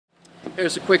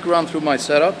Here's a quick run through my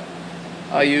setup.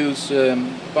 I use a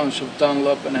bunch of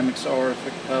Dunlop and MXR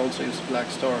effect pedals. I use Black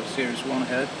Star Series 1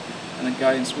 head. And a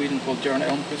guy in Sweden called Björn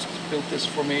Elmqvist built this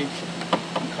for me.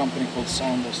 A company called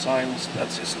Sound of Silence,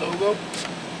 that's his logo.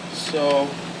 So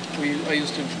I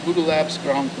used the Voodoo Labs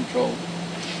Ground Control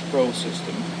Pro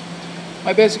system.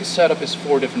 My basic setup is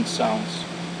 4 different sounds.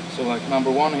 So like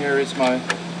number 1 here is my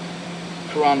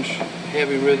crunch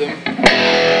heavy rhythm.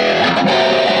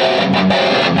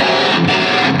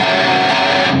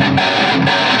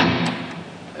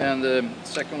 And the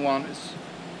second one is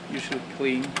usually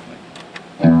clean.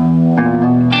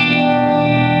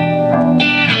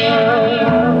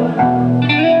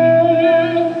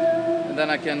 And then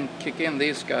I can kick in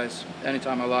these guys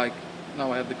anytime I like.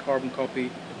 Now I have the carbon copy,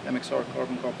 MXR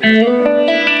carbon copy,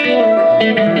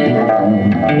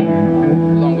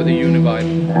 along with the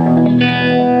Univibe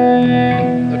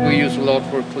that we use a lot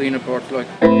for cleaner parts like.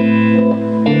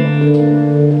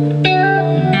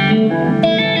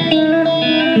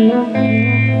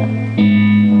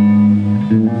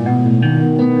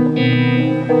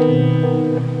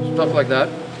 Stuff like that.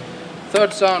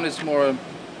 Third sound is more a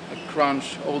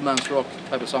crunch, old man's rock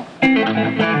type of sound.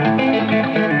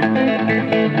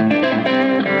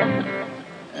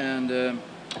 And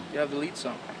you have the lead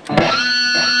sound.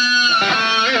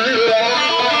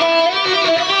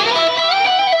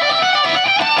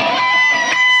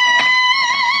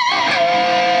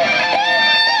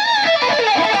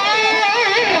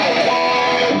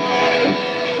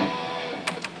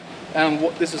 And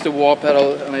this is the wah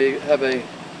pedal, and I have a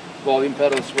volume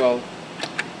pedal as well,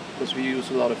 because we use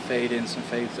a lot of fade-ins and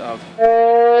fades out.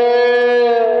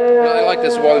 I like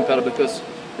this volume pedal because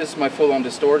this is my full-on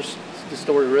distorted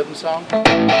rhythm sound. But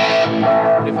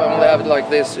if I only have it like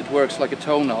this, it works like a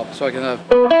tone knob, so I can have.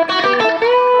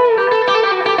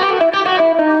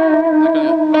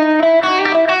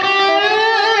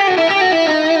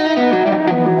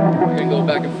 I can go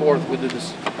back and forth with the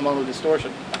amount of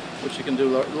distortion, which you can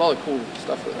do a lot of cool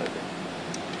stuff with, I think.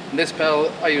 And this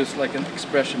pedal I use like an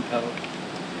expression pedal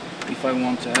if I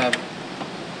want to have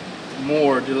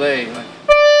more delay. Like.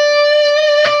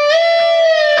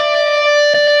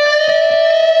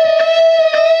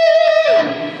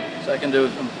 So I can do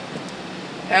some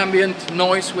ambient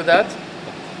noise with that.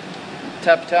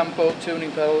 Tap tempo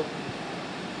tuning pedal.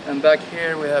 And back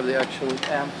here we have the actual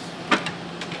amps.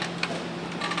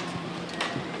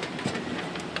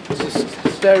 This is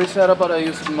stereo setup, but I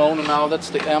use the mono now.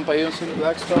 That's the amp I use in the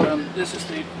Black Star, and this is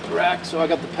the rack, so I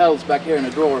got the pedals back here in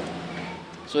a drawer.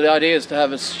 So the idea is to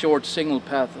have as short signal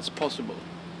path as possible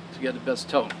to get the best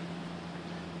tone.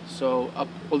 So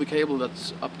all the cable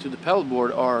that's up to the pedal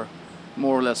board are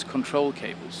more or less control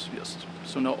cables, just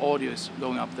so no audio is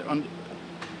going up there,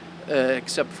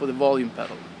 except for the volume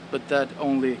pedal, but that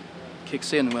only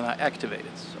kicks in when I activate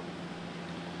it. So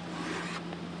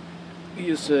we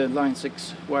use Line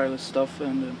 6 wireless stuff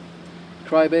and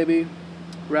Crybaby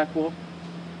rack wall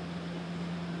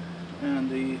and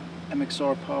the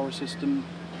MXR power system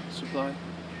supply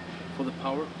for the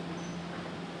power.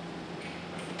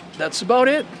 That's about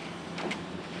it.